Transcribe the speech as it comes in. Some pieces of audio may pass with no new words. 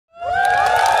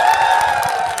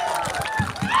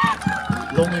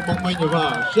동이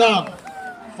목매니와 샹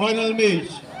final match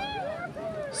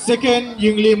second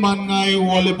Yingli Mangai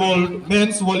volleyball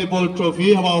men's volleyball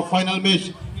trophy our final match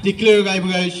declare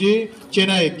Gaibugashi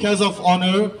Chennai Case of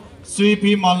Honor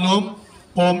Sweepy Malum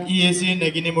from EAC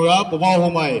Neginimura Boba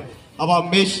Homai our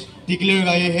match declare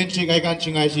Gai Henching Gaigan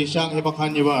Chingai Shang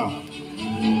Hebakaniwa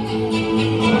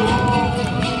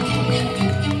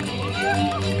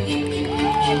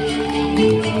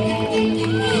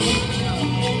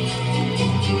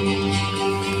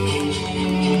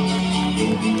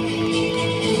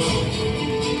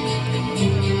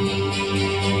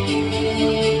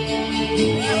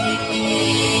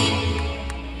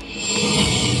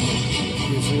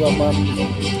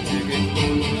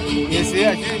Yes,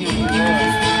 yeah,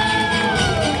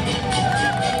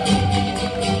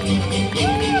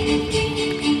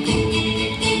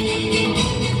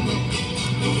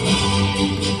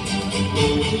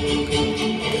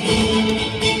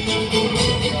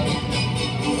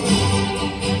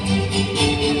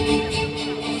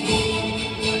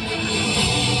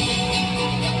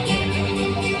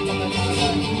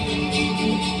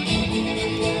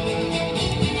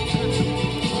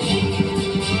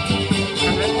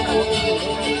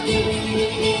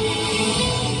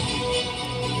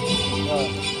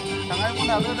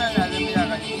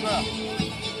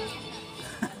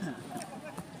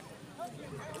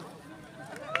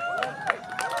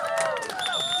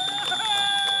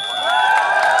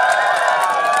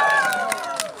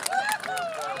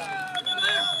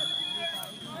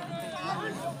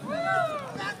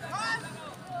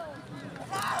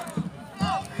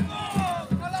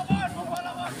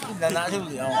 nã thiếu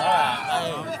gì không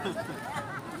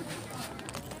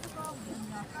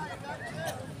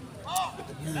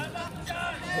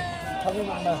không có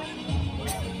bằng đâu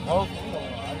không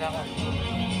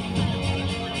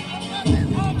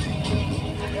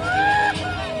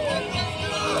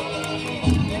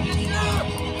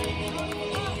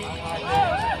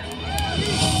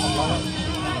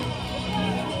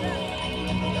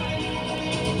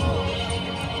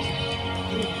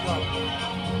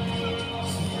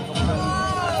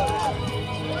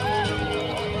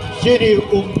Jadi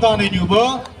Tani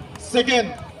Nuba second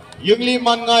Yingli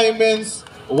Mangai men's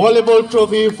volleyball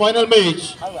trophy final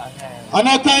match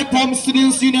Anaikhai from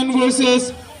Students Union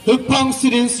versus Hukphang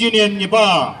Students Union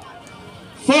Niba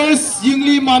first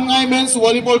Yingli Mangai men's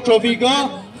volleyball trophy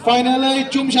ka final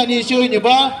chumshani show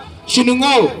Niba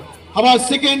Shinungau Haba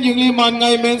second Yingli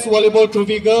Mangai men's volleyball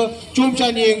trophy ka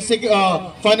chumshani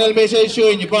final match show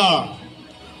Niba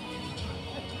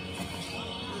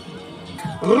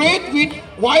red with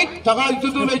white tagal itu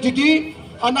tu jadi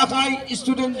Anaikhai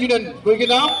student union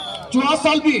begini Jua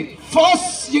Salbi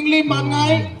first Yingli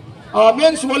Mangai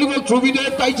men's volleyball trophy day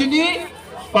taijini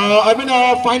I mean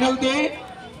final day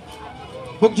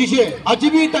bukti se aji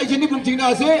bhi taijini bukti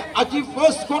na ase aji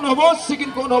first kon hobo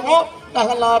second kon hobo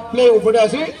takala play over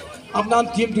ase apna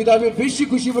team duita bhi beshi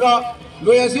khushi bra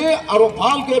loi ase aro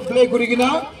bhal ke play kurigina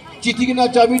Chitigina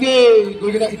Chavide,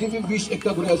 Gogina, it is wish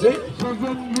Ekta Gurase.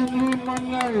 Second Yingli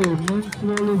Mangai men's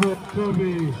volleyball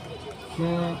trophy.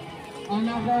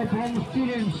 Anaikhai from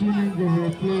Students Union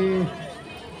play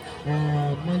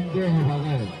Monday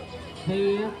Habagai. The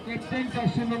captain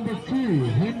person number 2,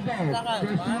 Hendau,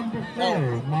 person number 4,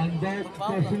 Mandau,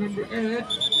 person number 8,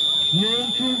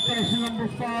 Yonchu, person number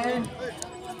 5.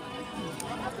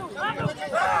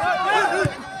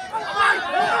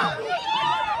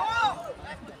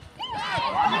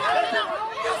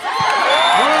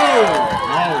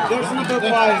 There's number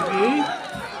 5,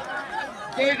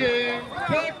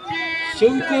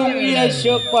 Sungkung ia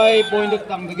shock by point of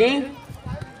time again.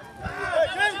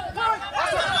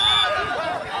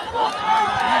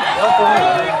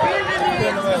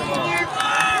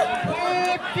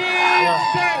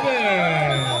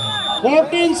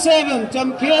 Fourteen seven,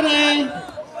 Champion.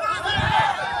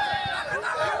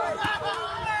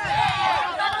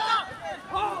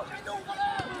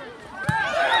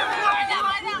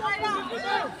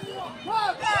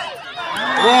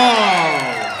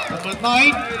 Wow, number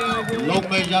 9, long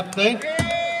may jump there.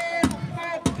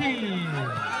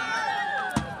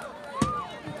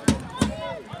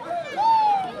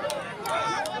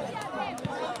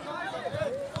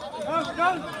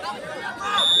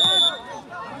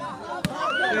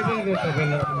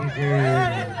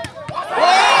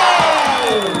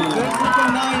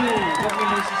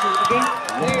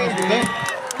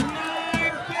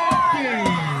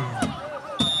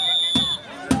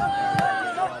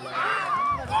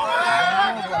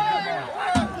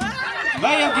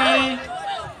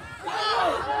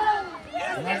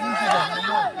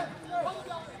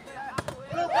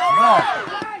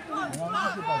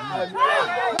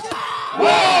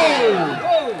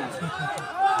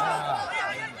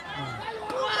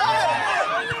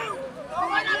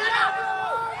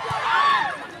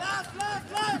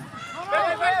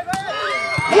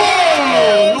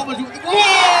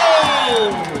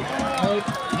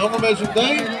 Long measure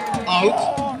day out.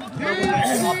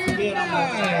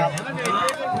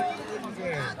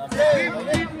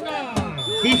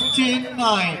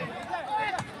 15-9.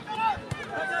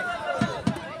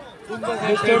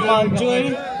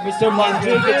 Mr.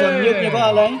 Manjoy cái chấm nhất như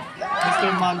ba lấy.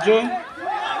 Mr. Manjoy.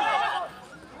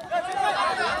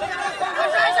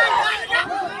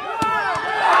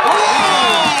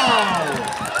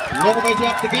 Long measure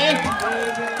up the game.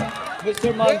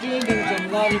 Mr. Manjoy đừng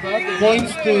chấm la như ba.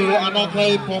 Points to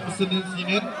Anaikhai from Students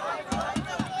Union.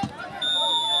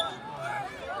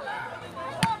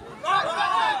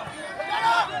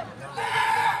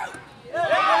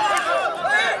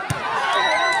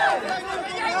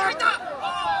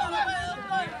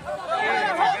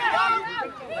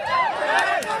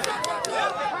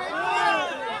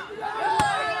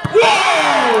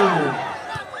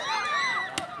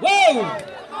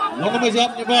 Long measure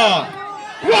up the ball.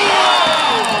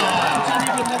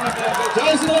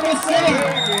 Jersey number 7.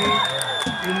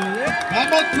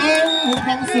 Anaikhai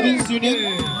Hukphang Students Union.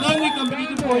 Now we complete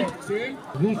the point.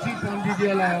 Lucy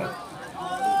Sandidiala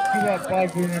kiba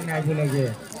performance ago lage.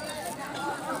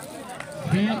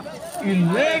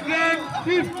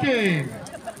 11-15.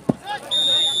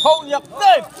 Không nhập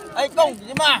tên ai công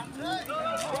gì mà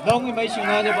Long cái mấy chuyện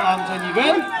này để bạn cho nhị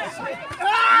bên.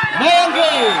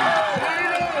 Mayangke.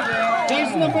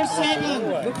 Jersey number 7.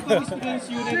 Hukphang Students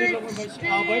Union long cái mấy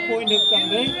abay point được tăng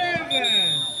đấy.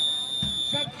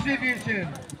 Substitution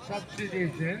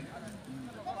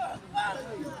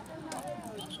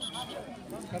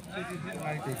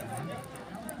like this.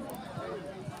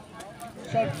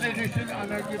 Substitution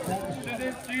Anaikhai from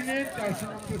Students Union, jersey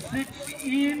number 6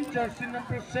 in, jersey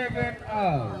number 7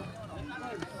 out.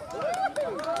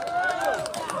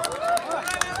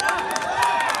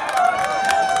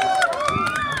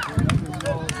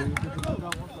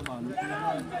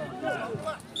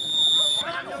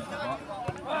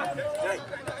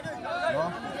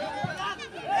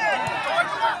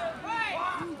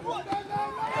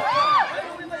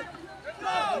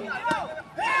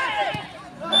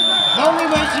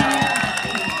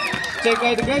 Check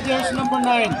out the jersey number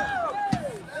 9.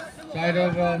 Side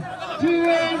over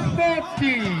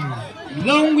 12-40.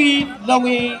 Longi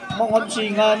mong hon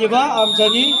singa như ba am cho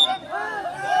nhị.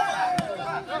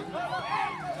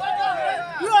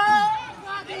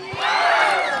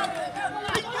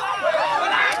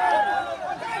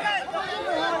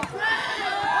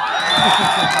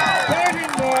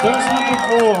 Jersey number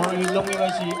 4 longi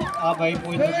masih abay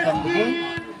point được tăng đấy.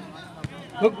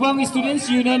 Hukphang Students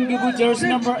Union give jersey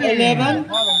number 11.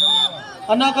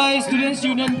 Anaikhai Students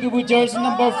Union give jersey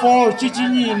number 4.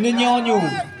 Chichini Ninyonyu.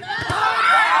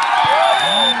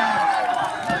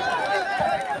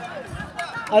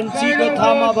 Anchi ka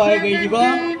thama bai gai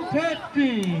ba.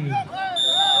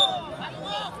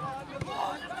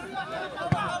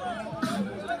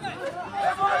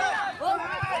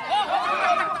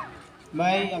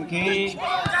 Mai ang ki.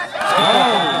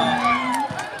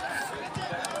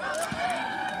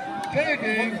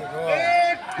 Heading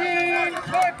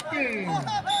 18-13.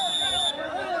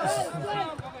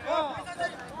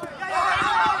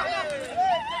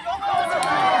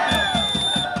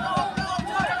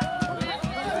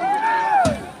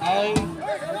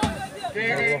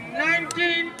 Heading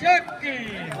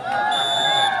 19-13.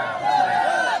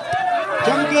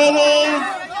 Jungle.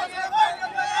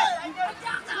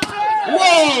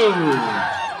 Whoa!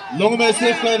 Long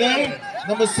message play there.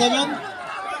 Number 7.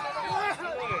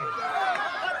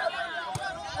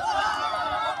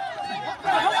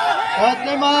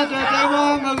 Tema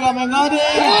ngagamay nga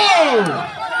din.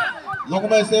 Long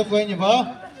message play niya ba?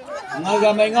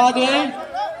 Ngagamay nga din.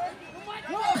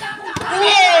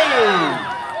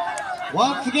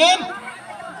 Once again.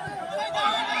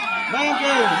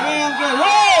 Mayangke.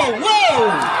 Whoa!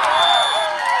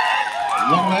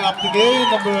 Long way up the game,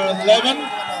 number 11.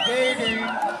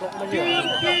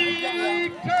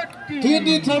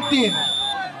 20-13.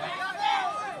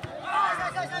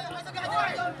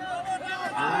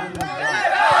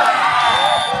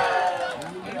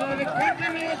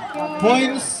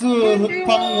 Points to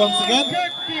Hukphang once again.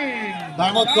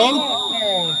 Diamond goal.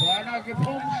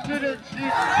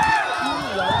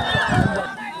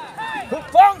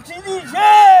 Hukphang chỉ đi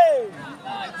chơi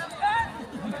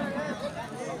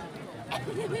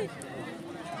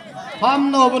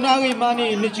Ham no bunagi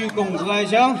mani nichu kong gai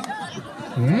sang.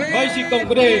 Bai si kong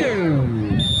kede.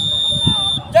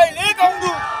 chạy lý công đủ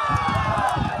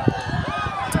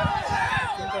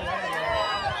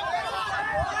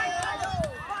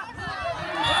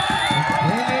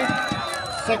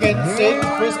second set.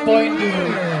 First point to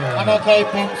Anaikhai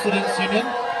from Students Union.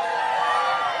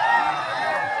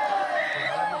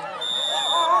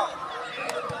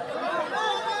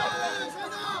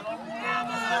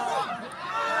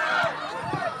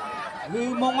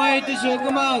 Mongai to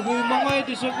Shogama, Mongai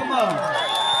to Shogama.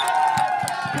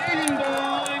 Skating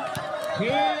boy,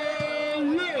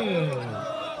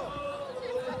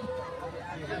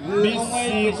 BC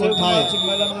Kontai.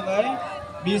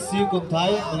 BC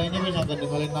Kontai. Mulainya macam kan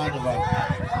dengan lain ni,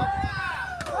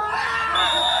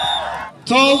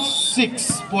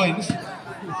 12-6 points.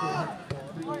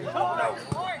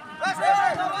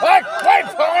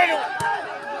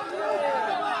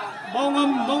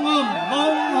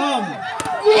 Mongham.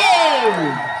 Wow!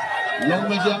 Long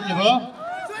macam ni ba?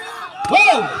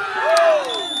 Wow!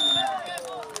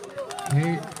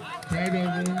 Hey,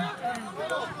 7-11.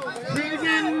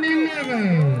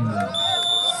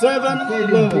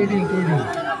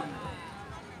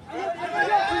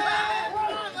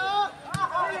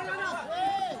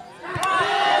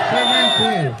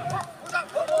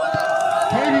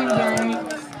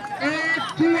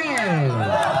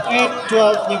 Eight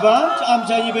 12 ni ba? Am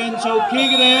sa event show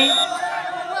kigre.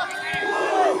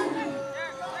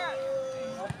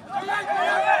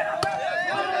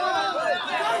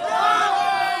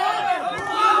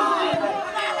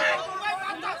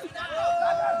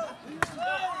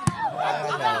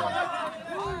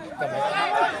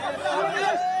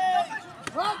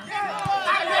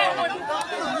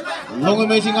 Long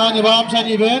amazing ni ba am sa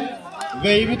event?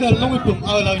 Gay bitel long ipum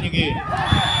awal ni ke.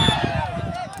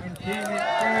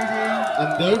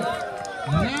 Under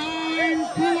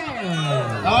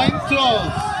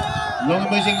 9-12. Long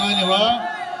amazing ni ba?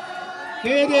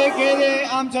 Kede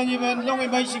am sa event long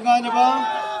amazing ni ba?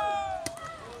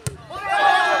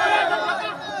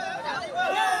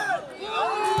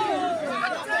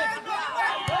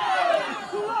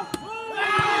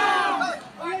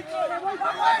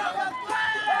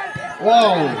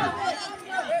 Wow!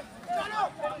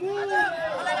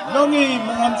 Longi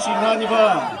mengham singa ni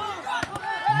ba?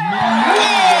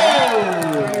 Wow!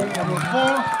 Number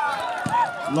 4.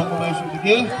 Long may shoot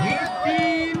again.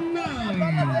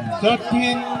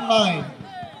 13-9.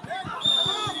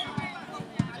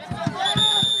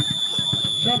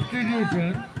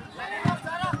 Substitution.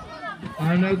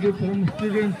 Another from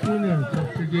Students Union.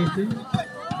 Substitution.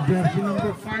 Jersey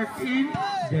number 5 in.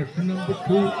 Jersey number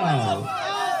 2 out.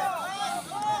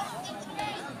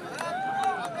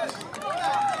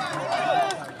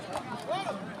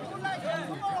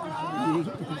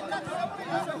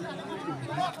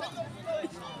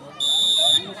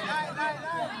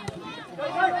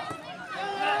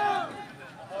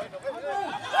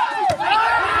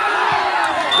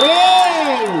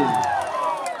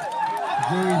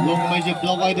 Long may je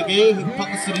block ay deke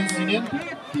Hukphang Students Union.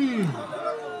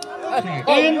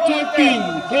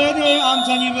 10-13. Kede am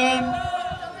sanyiben.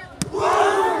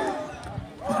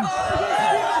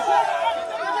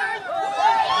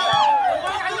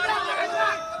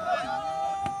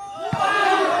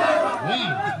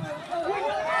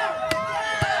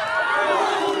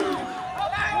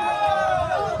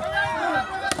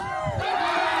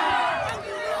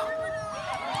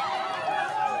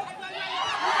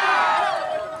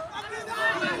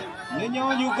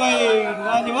 Nenyo yukai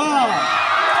ngani ba?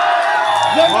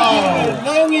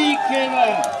 Longi kema.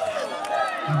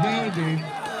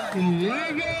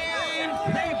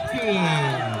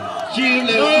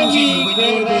 11-15. Longi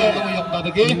kema.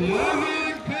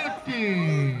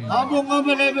 Ambung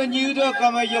ngam le ben yu do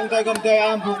kama yong tai kam tai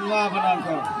ambung nga banan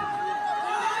ko.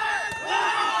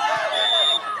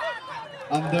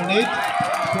 Underneath.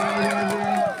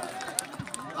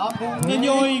 Ambung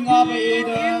nenyoy nga ba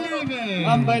ida.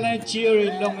 Ngambay na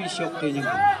cheer longi shok te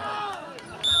nyang.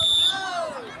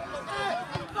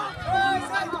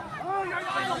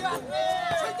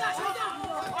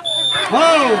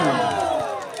 Wow!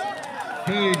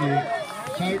 Katie,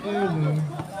 side over.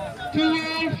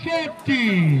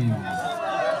 12-14.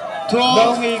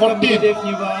 12-14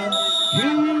 ni ba?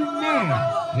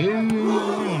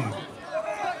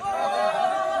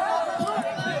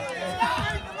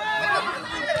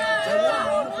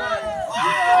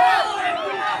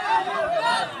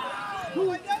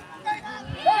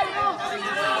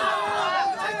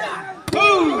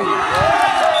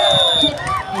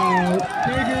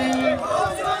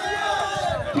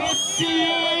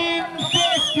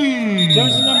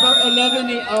 Jersey number 11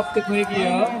 ni after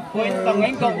Kuigia. Point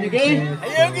tangan kau ni ke?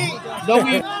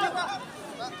 Longi.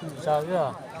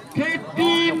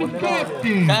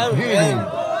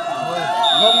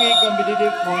 Longi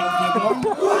competitive point ni kau.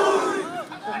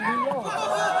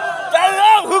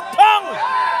 Hukphang!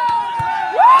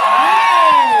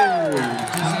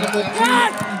 number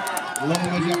 2 long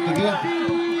way up to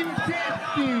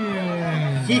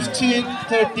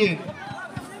 15-13.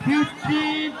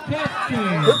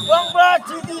 15-13. Hukphang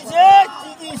GDC.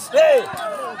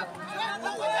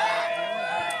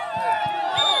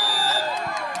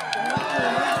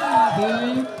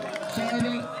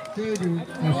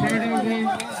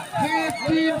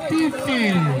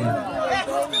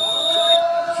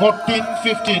 Fourteen,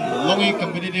 15. Longi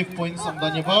competitive points ang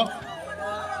tanya pa.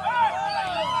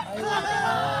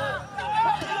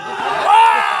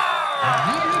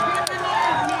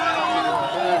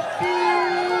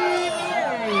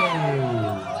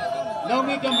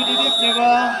 Longi competitive niya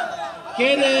ba?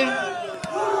 Kere.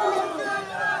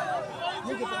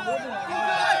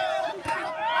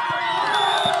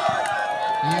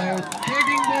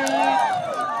 Taking the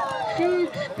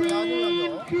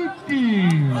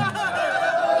 16-15.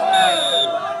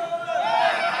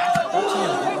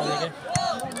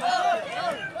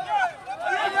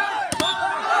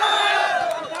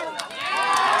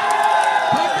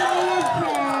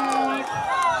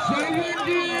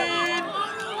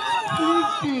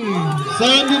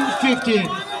 Seventeen, 15.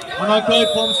 Anaikhai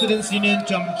Form Students Union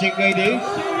Cham Chekai Day.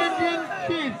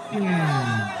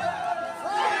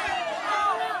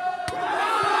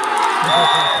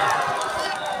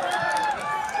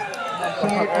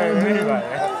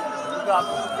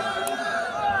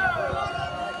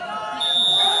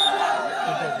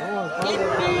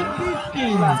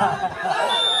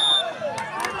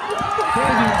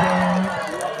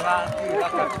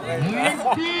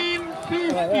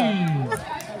 17-15.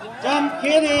 Jam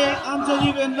kere.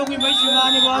 Amchani ben longi mai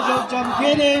singani ba jo jam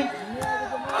kere.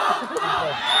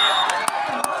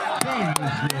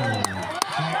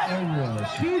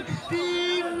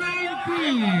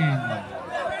 16-19.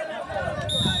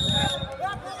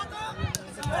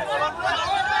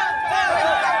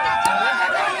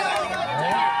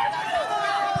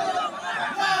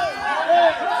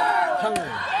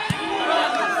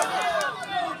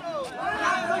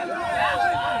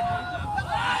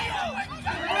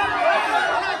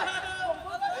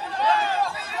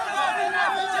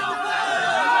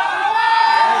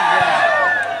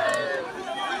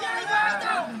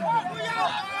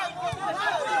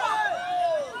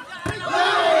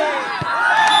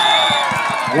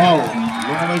 Wow,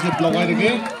 long way sa block right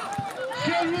again.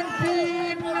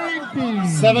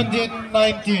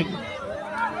 17-19.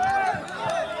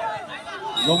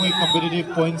 Long way competitive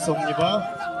points ang niya ba?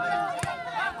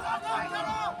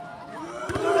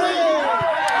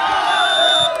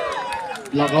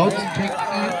 Block out.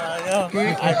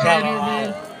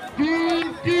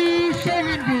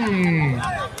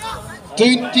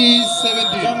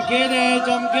 20-17. Jam kere.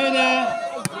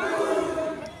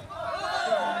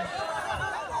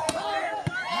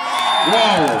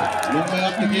 Wow, long way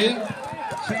up again.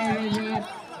 18-20.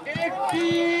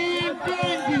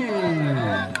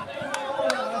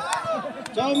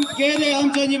 Jam kere.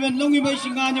 Amchani ben longi mai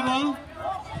singani ba.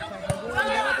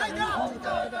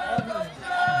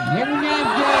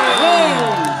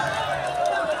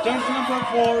 Chance number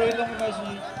 4 ilong mai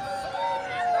si.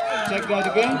 Check that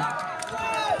again.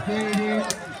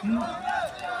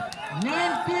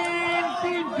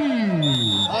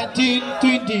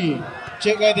 19-20.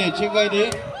 Check ID.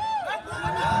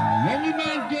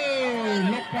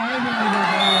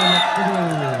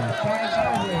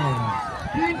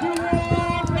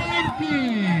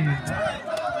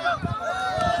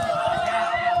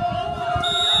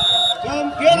 Jam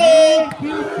kere.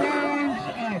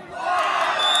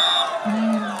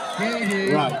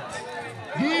 Right.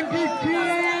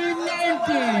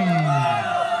 22-19.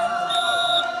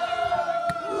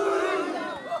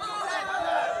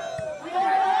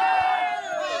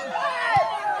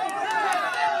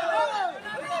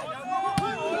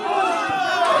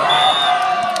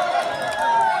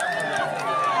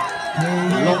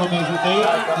 Long way sa tayo.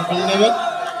 Number 11.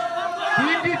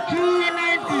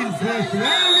 22-19. First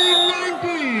round in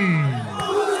 19.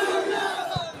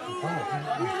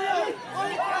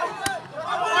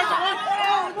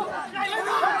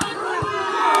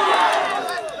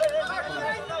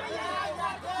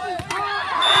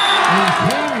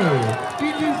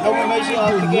 Longi mai si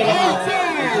ati kere.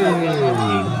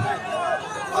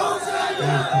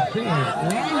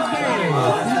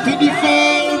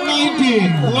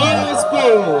 24-19. Last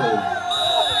ball.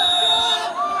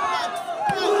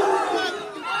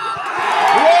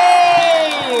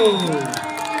 Wow!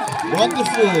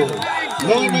 Wonderful.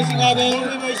 Long way singade.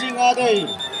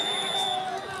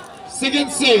 Second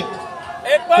set.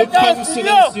 Hukphang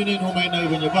Students Union humay na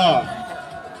iba niya ba?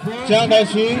 Siya na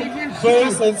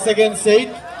first and second set.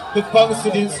 Hukphang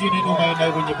Students Union humay na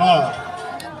iba niya ba?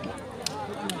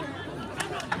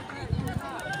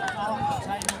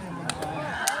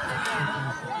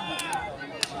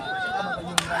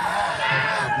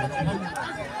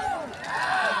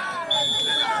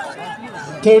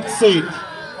 third set.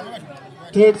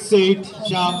 Third set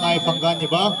siya ang naipanggan, di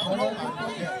ba?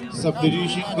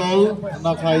 Substitution goal,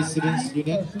 Anaikhai Students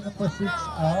Union. Jersey number 6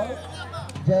 out.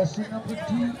 Jersey number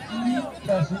 2 in.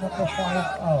 Jersey number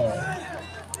 5 out.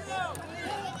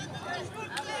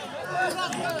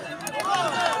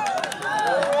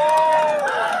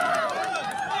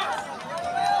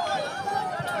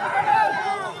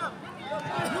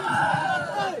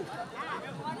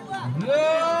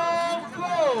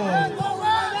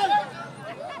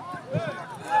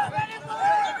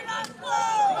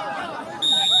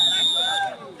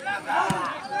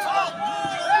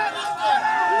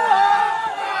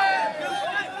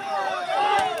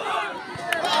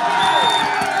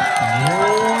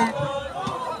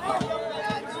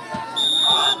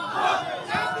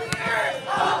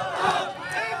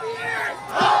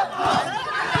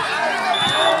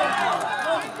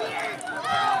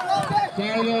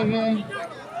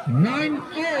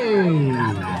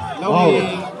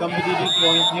 Lovely competitive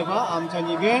point niya ba? Amchan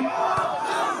event.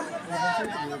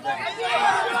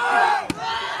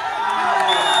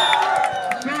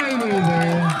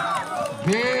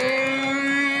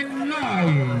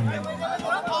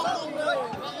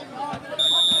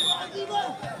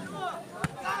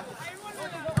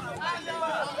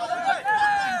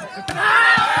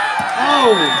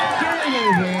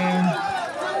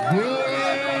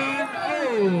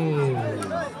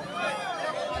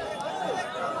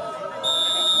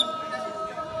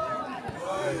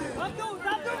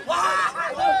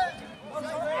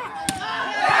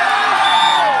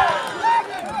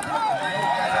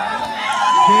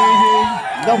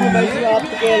 Đâu mới mấy sự áp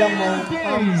kê lòng mong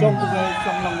không trong cuộc đời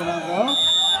trong lòng của nàng đó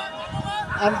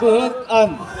ăn bước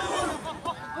ăn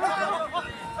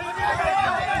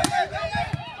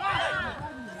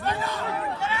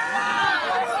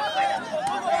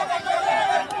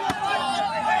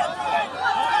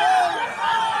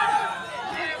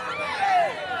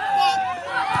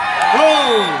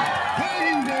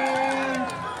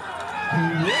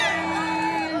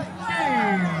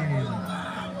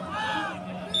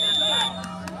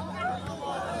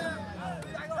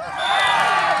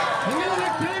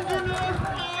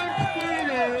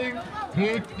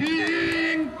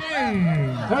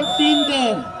Thirteen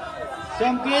then.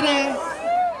 Xem kia đây.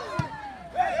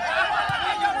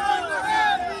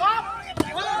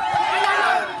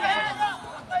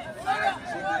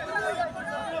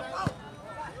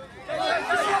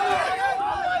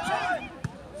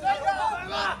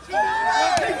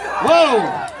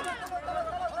 Wow.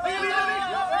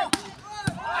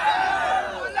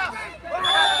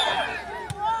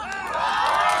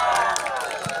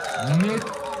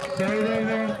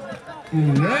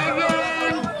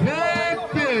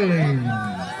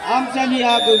 Amchani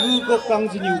aga Hukphang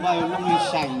Kangching nhiều bài nó mới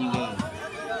sài như vậy.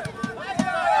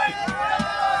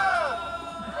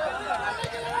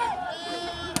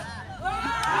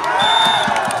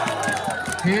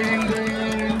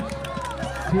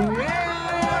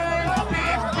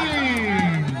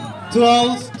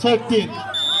 Twelve, 13.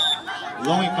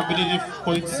 Long and competitive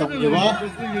points of Yawa.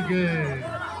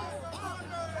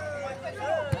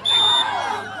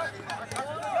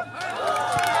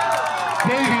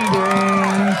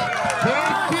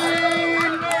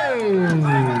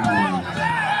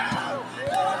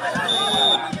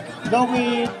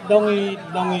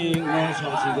 Đồng ý ngồi sổ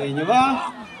xì gầy như vậy.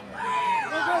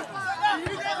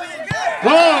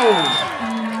 Wow!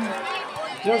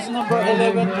 Just number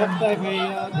 11 Hukphang may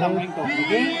Tamlu ko.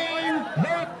 Okay?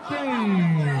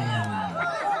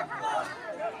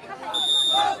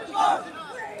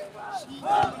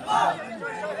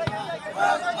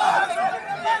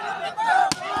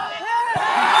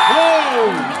 Wow!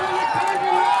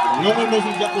 Long may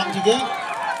sejak lang juga.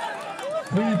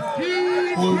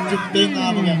 Untuk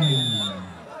dengar yang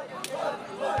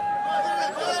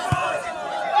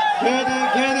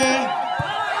kede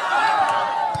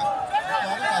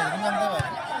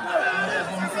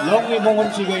long may mongon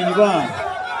siga ini ba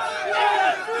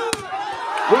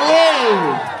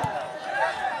wow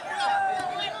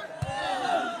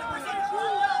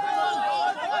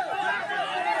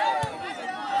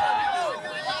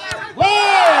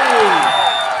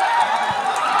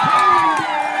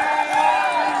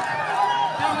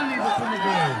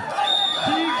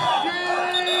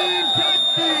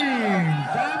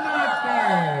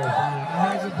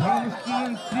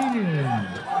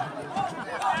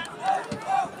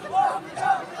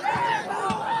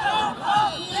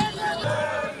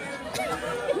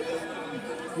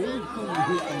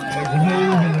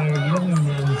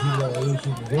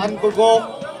An bergok,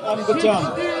 an kejam.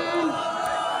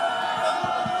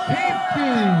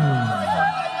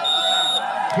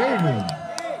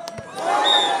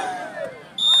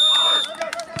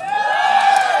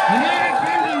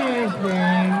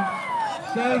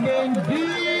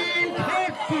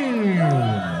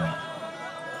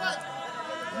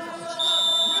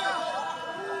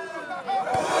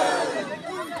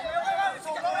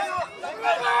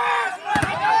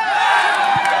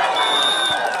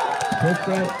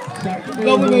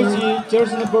 Long way by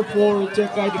jersey number 4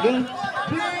 check guide again.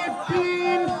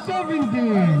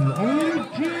 15-17. Only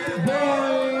 3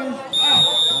 boys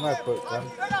out.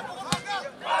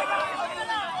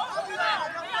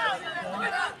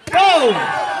 Go!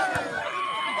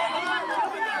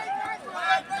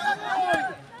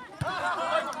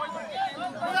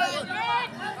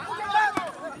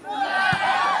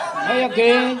 Hey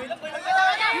again.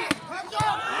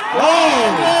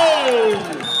 Wow!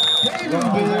 Long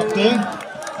way up there.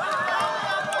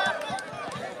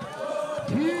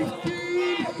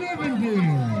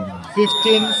 15-17.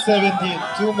 15-17.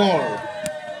 2 more.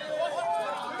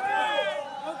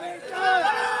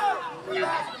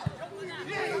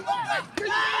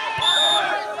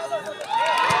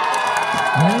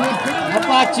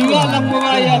 Napachira lang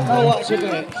mamaya kawa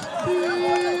siya.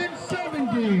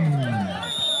 17.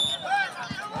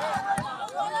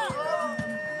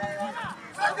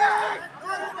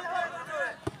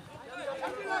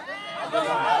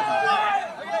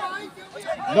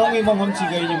 Long way mong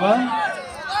hamsigay niyo ba?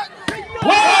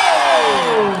 Wow!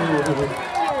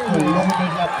 Long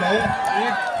way up there.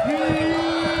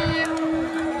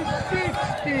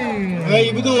 16.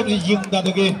 Hey, betul ni jing dah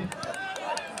tu ke?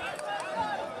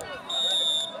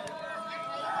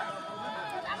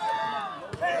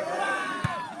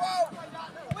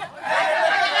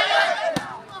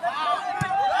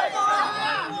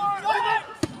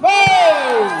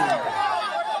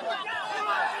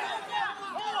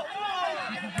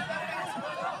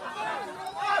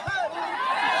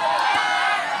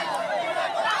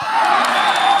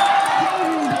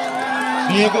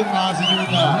 Dia ke nasi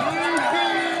juga.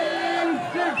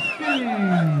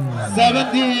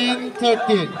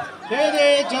 17-13.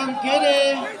 Kede, jump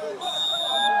kede.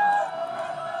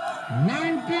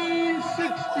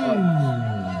 19-16.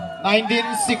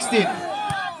 19-16.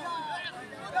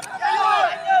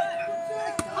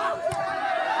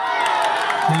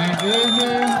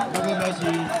 Long way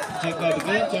si check guide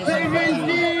again. Jersey number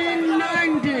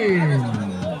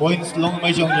 3. 17-19. Points long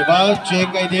mai jong ni ba?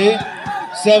 Check ID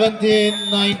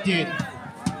 17-19.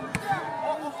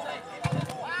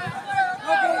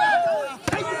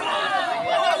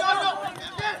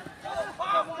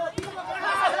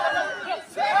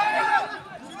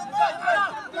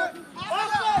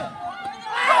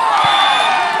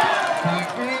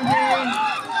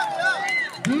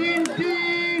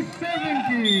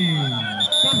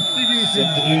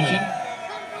 Substitution.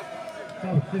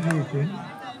 Substitution.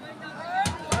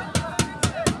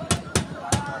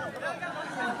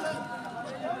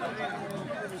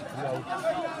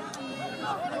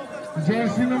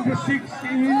 Jersey number 6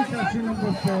 in, jersey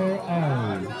number 4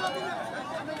 out.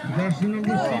 Jersey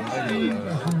number 6 in,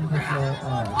 jersey number 4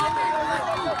 out.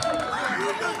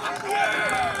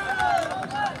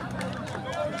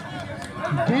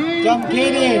 Jump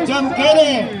kede, jump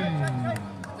kede.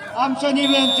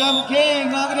 Amsan이면 jump ke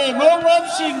ngagre,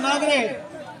 몽엄씩 ngagre.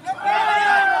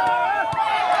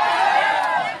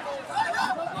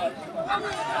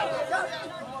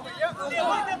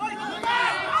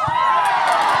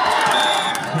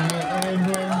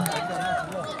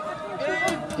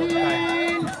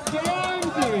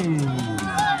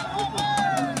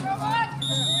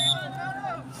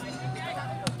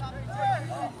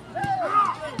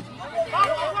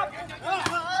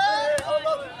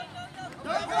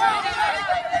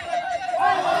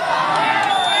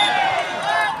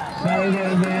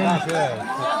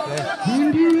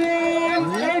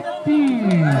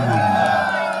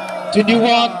 $21.18.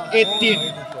 21-18.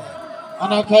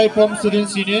 Anaikhai from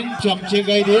Students Union. Jump check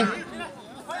ID.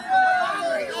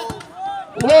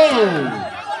 Wow!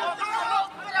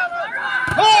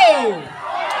 Wow!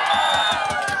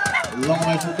 Long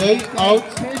way today. Out.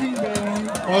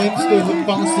 Points to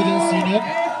Hukphang Students Union.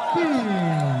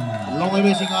 Long way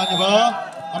missing on ba?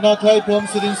 Anaikhai from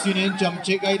Students Union. Jump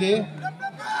check ID.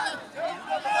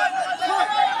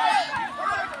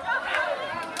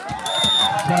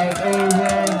 Side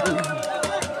over.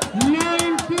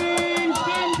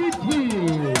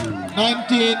 19-22.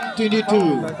 19-22.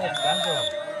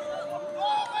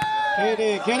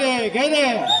 Kede.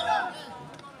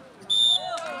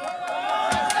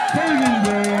 Saving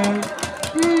ball.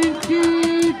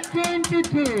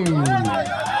 20-22.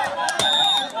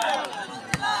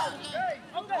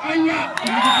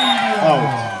 Out.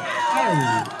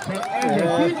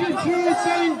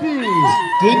 23-20.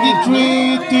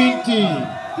 23-20.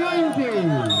 20.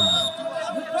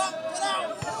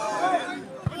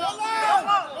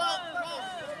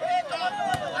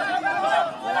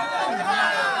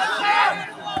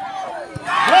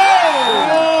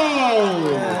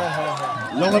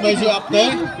 Long way up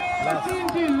there.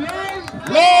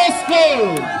 Let's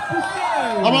go.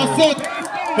 Our set,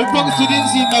 Hukphang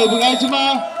students in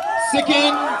Nalbungajima.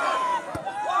 Second,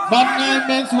 Mangai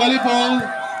men's volleyball,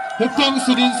 Hukphang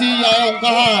students in Yayong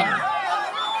Kahan.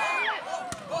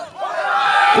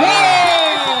 Wow!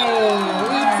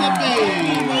 It's a day.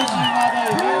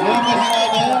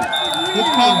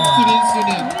 Hukphang students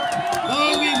union.